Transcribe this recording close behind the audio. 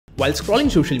While scrolling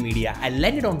social media, I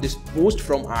landed on this post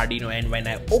from Arduino, and when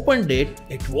I opened it,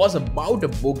 it was about a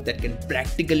book that can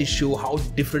practically show how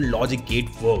different logic gate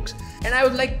works. And I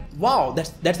was like, wow,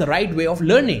 that's the right way of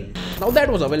learning. Now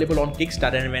that was available on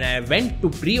Kickstarter, and when I went to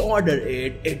pre-order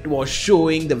it, it was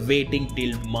showing the waiting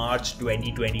till March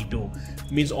 2022,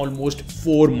 means almost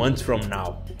 4 months from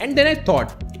now. And then I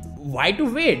thought, why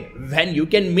to wait when you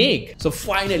can make? So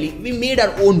finally, we made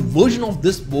our own version of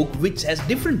this book, which has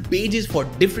different pages for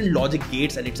different logic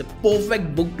gates, and it's a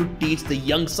perfect book to teach the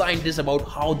young scientists about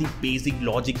how the basic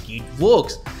logic gate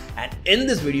works. And in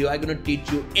this video, I'm gonna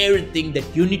teach you everything that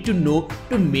you need to know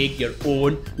to make your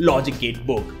own logic gate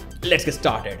book. Let's get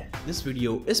started. This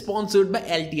video is sponsored by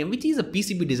LTM, which is a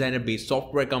PCB designer based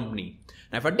software company.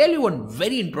 Now if I tell you one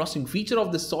very interesting feature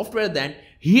of this software, then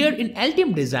here in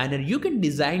LTM Designer, you can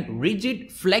design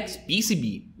rigid flex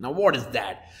PCB. Now what is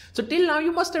that? So till now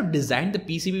you must have designed the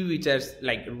PCB which is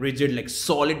like rigid, like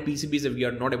solid PCBs that we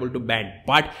are not able to bend.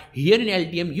 But here in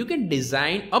LTM, you can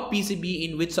design a PCB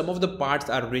in which some of the parts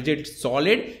are rigid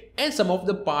solid and some of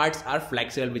the parts are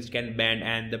flexible which can bend,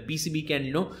 and the PCB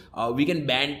can, we can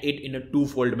bend it in a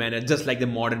two-fold manner, just like the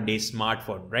modern day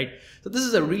smartphone, right? So this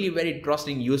is a really very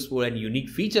interesting, useful and unique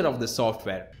feature of the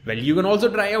software. Well, you can also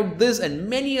try out this and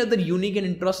many other unique and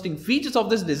interesting features of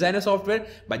this designer software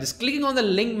by just clicking on the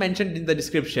link mentioned in the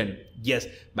description. Yes,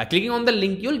 by clicking on the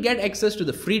link, you'll get access to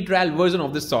the free trial version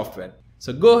of this software.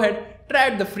 So go ahead,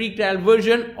 try out the free trial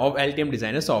version of LTM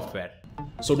Designer software.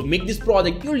 So to make this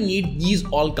project, you'll need these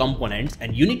all components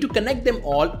and you need to connect them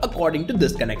all according to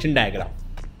this connection diagram.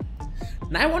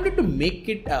 Now I wanted to make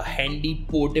it a handy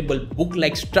portable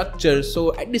book-like structure,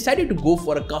 so I decided to go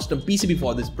for a custom PCB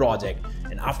for this project.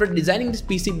 And after designing this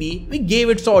PCB, we gave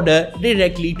its order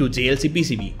directly to JLC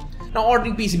PCB. Now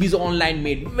ordering PCBs online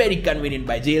made very convenient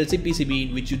by JLC PCB,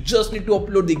 in which you just need to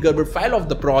upload the Gerber file of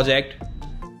the project,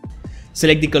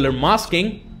 select the color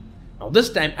masking. Now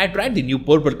this time I tried the new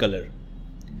purple color.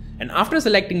 And after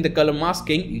selecting the color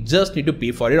masking, you just need to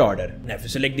pay for your order. Now if you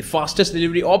select the fastest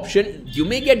delivery option, you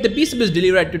may get the PCBs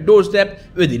delivered at your doorstep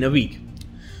within a week.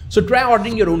 So try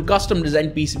ordering your own custom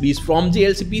designed PCBs from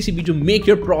JLC PCB to make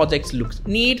your projects look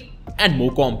neat and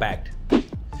more compact.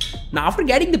 Now after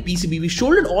getting the PCB, we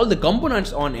soldered all the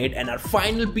components on it, and our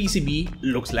final PCB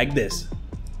looks like this.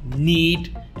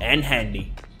 Neat and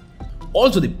handy.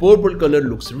 Also the purple color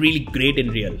looks really great in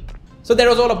real. So that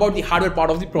was all about the hardware part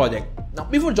of the project. Now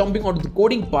before jumping onto the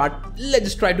coding part, let's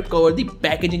just try to cover the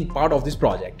packaging part of this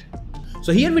project.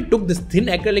 So here we took this thin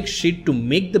acrylic sheet to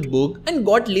make the book and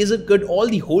got laser cut all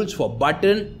the holes for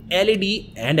button,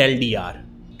 LED and LDR.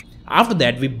 After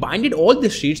that, we binded all the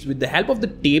sheets with the help of the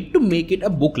tape to make it a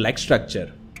book-like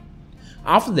structure.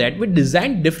 After that, we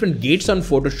designed different gates on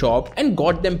Photoshop and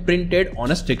got them printed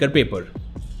on a sticker paper.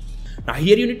 Now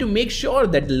here you need to make sure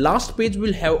that the last page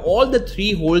will have all the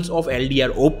 3 holes of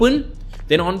LDR open.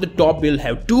 Then on the top we'll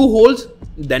have 2 holes,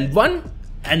 then 1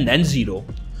 and then 0.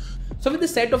 So with a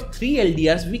set of 3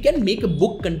 LDRs, we can make a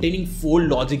book containing 4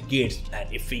 logic gates. And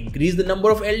if we increase the number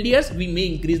of LDRs, we may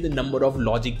increase the number of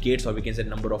logic gates, or we can say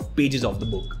number of pages of the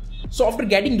book. So after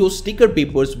getting those sticker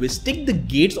papers, we stick the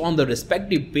gates on the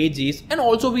respective pages, and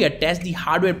also we attach the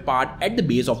hardware part at the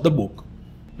base of the book.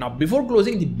 Now before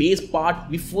closing the base part,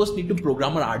 we first need to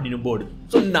program our Arduino board.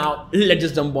 So now let's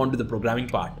just jump on to the programming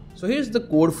part. So here's the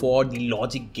code for the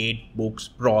logic gate books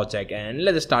project, and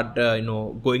let's start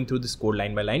going through this code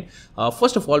line by line.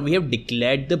 First of all, we have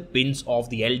declared the pins of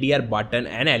the LDR, button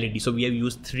and LED. So we have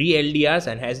used 3 LDRs,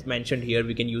 and as mentioned here,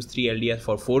 we can use 3 LDRs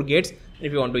for 4 gates. And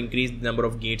if you want to increase the number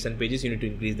of gates and pages, you need to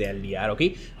increase the LDR.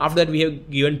 Okay. After that, we have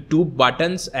given 2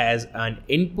 buttons as an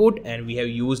input, and we have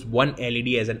used 1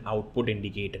 LED as an output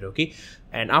indicator. Okay.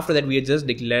 And after that, we have just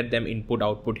declared them input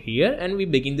output here, and we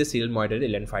begin the serial monitor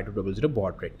 115200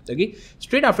 baud rate. Okay.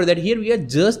 Straight after that, here we are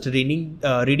just reading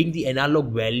the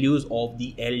analog values of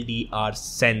the LDR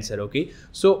sensor. Okay.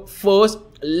 So first,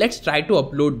 let's try to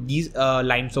upload these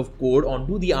lines of code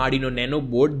onto the Arduino Nano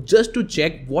board just to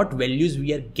check what values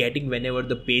we are getting whenever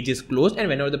the page is closed and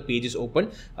whenever the page is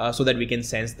open, so that we can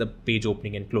sense the page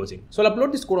opening and closing. So I'll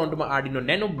upload this code onto my Arduino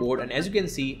Nano board, and as you can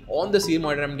see on the serial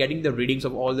monitor, I'm getting the readings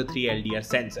of all the 3 LDR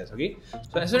sensors. Okay,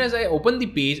 so as soon as I open the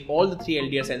page, all the 3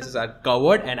 LDR sensors are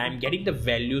covered, and I'm getting the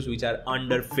values which are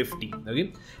under 50.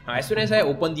 Okay, now as soon as I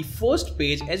open the first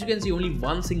page, as you can see, only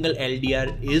one single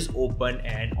LDR is open,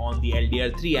 and on the LDR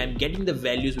LDR3, I'm getting the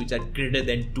values which are greater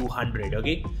than 200.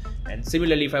 Okay, and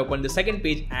similarly, if I open the second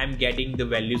page, I'm getting the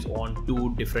values on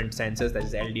two different sensors, that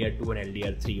is LDR2 and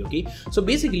LDR3. Okay, so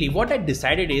basically what I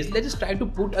decided is, let's just try to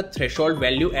put a threshold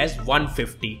value as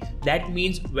 150. That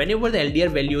means whenever the LDR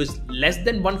value is less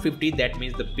than 150, that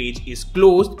means the page is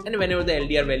closed, and whenever the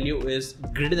LDR value is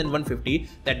greater than 150,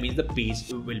 that means the page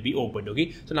will be opened.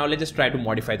 Okay, so now let's just try to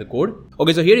modify the code.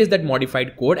 Okay, so here is that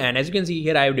modified code, and as you can see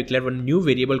here, I have declared one new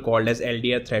variable called as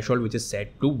LDR threshold, which is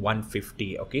set to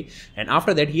 150. Okay, and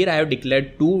after that, here I have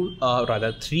declared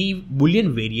three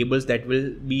Boolean variables that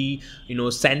will be,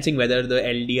 sensing whether the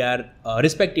LDR,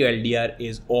 respective LDR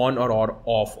is on or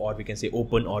off, or we can say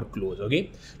open or close.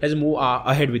 Okay, let's move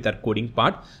ahead with our coding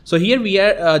part. So here we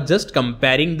are just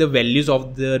comparing the values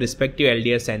of the respective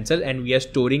LDR sensors, and we are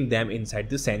storing them inside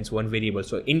the sense1 variable.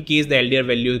 So in case the LDR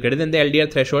value is greater than the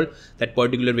LDR threshold, that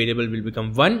particular variable will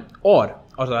become 1, or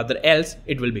rather else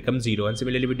it will become 0, and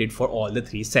similarly we did for all the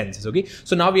three sensors. Okay,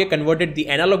 so now we have converted the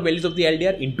analog values of the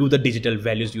LDR into the digital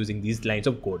values using these lines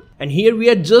of code, and here we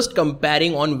are just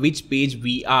comparing on which page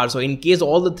we are. So in case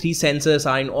all the three sensors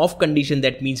are in off condition,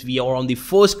 that means we are on the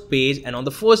first page, and on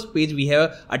the first page we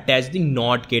have attached the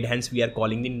NOT gate, hence we are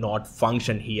calling the NOT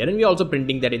function here, and we are also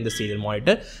printing that in the serial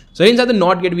monitor. So inside the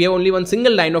NOT gate we have only one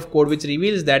single line of code which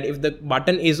reveals that if the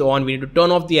button is on, we need to turn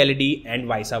off the LED, and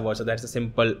vice versa. That's a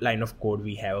simple line of code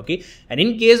we have. Okay, and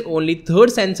in case only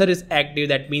third sensor is active,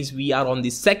 that means we are on the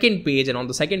second page, and on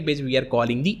the second page we are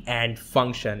calling the AND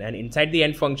function, and inside the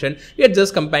AND function we are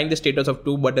just comparing the status of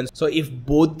two buttons. So if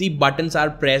both the buttons are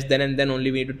pressed, then and then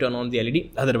only we need to turn on the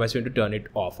LED, otherwise we need to turn it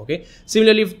off. Okay,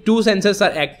 similarly, if two sensors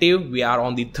are active, we are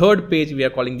on the third page, we are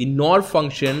calling the NOR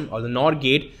function or the NOR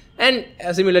gate. And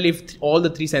similarly, if all the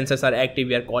three sensors are active,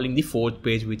 we are calling the fourth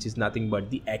page, which is nothing but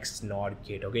the XNOR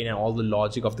gate. Okay, and all the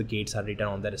logic of the gates are written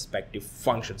on the respective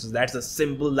functions. So that's a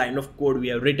simple line of code we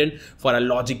have written for our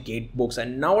logic gate books.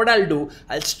 And now what I'll do,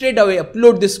 I'll straight away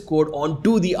upload this code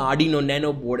onto the Arduino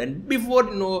Nano board. And before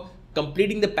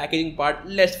completing the packaging part,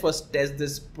 let's first test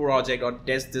this project or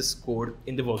test this code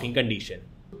in the working condition.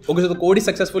 Okay, so the code is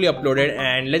successfully uploaded,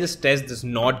 and let's just test this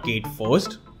NOT gate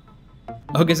first.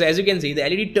 Okay, so as you can see, the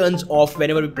LED turns off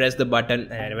whenever we press the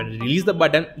button, and when we release the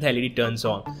button, the LED turns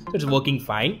on. So it's working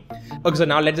fine. Okay, so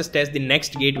now let's just test the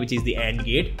next gate, which is the AND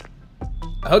gate.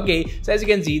 Okay, so as you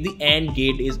can see, the AND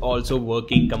gate is also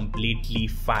working completely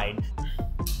fine.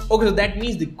 Okay, so that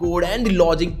means the code and the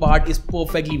logic part is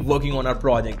perfectly working on our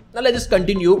project. Now let's just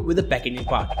continue with the packaging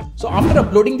part. So after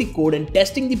uploading the code and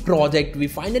testing the project, we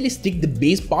finally stick the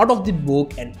base part of the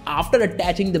book, and after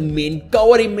attaching the main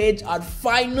cover image, our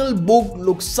final book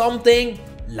looks something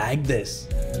like this.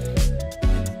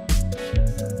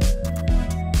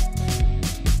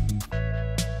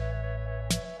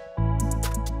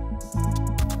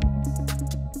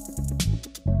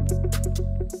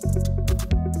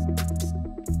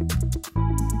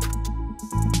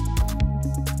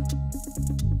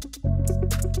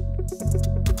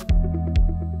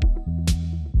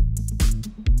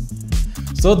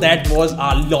 So that was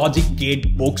our logic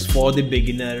gate books for the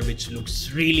beginner, which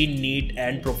looks really neat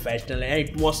and professional, and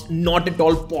it was not at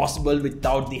all possible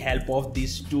without the help of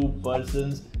these two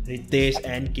persons, Ritesh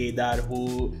and Kedar,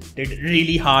 who did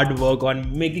really hard work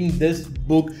on making this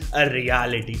book a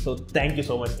reality. So thank you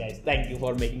so much, guys. Thank you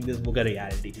for making this book a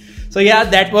reality. So yeah,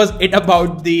 that was it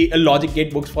about the logic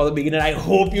gate books for the beginner. I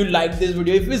hope you liked this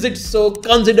video. If is it so,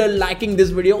 consider liking this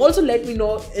video. Also let me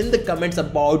know in the comments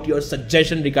about your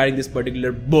suggestion regarding this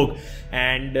particular book.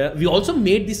 And we also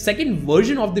made the second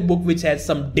version of the book, which has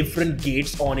some different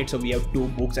gates on it. So we have two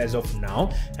books as of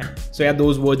now. So yeah,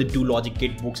 those were the two logic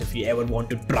gate books. If you ever want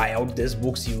to try out these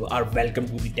books, you are welcome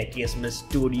to the techiesms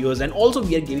studios. And also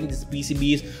we are giving these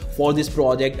PCBs for this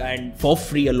project and for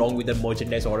free along with the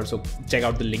merchandise order. So check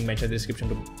out the link mentioned in the description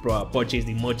to purchase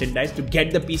the merchandise to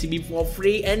get the PCB for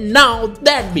free. And now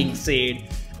that being said,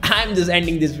 I'm just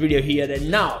ending this video here,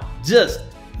 and now just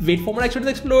wait for more action to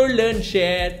explore, learn,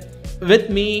 share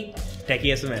with me,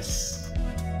 techiesms.